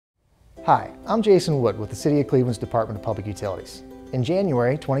Hi, I'm Jason Wood with the City of Cleveland's Department of Public Utilities. In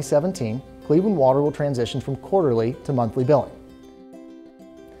January 2017, Cleveland Water will transition from quarterly to monthly billing.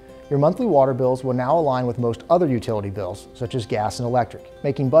 Your monthly water bills will now align with most other utility bills, such as gas and electric,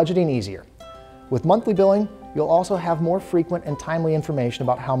 making budgeting easier. With monthly billing, you'll also have more frequent and timely information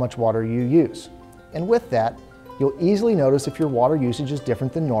about how much water you use. And with that, you'll easily notice if your water usage is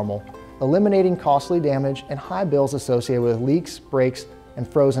different than normal, eliminating costly damage and high bills associated with leaks, breaks, and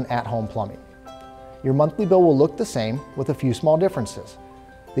frozen at-home plumbing. Your monthly bill will look the same with a few small differences.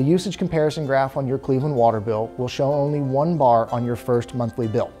 The usage comparison graph on your Cleveland water bill will show only one bar on your first monthly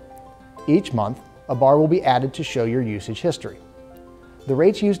bill. Each month, a bar will be added to show your usage history. The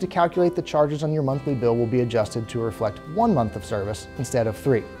rates used to calculate the charges on your monthly bill will be adjusted to reflect 1 month of service instead of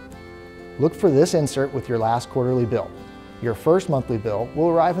 3. Look for this insert with your last quarterly bill. Your first monthly bill will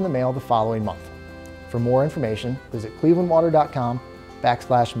arrive in the mail the following month. For more information, visit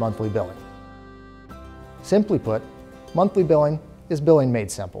clevelandwater.com/monthly billing. Simply put, monthly billing is billing made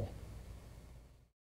simple.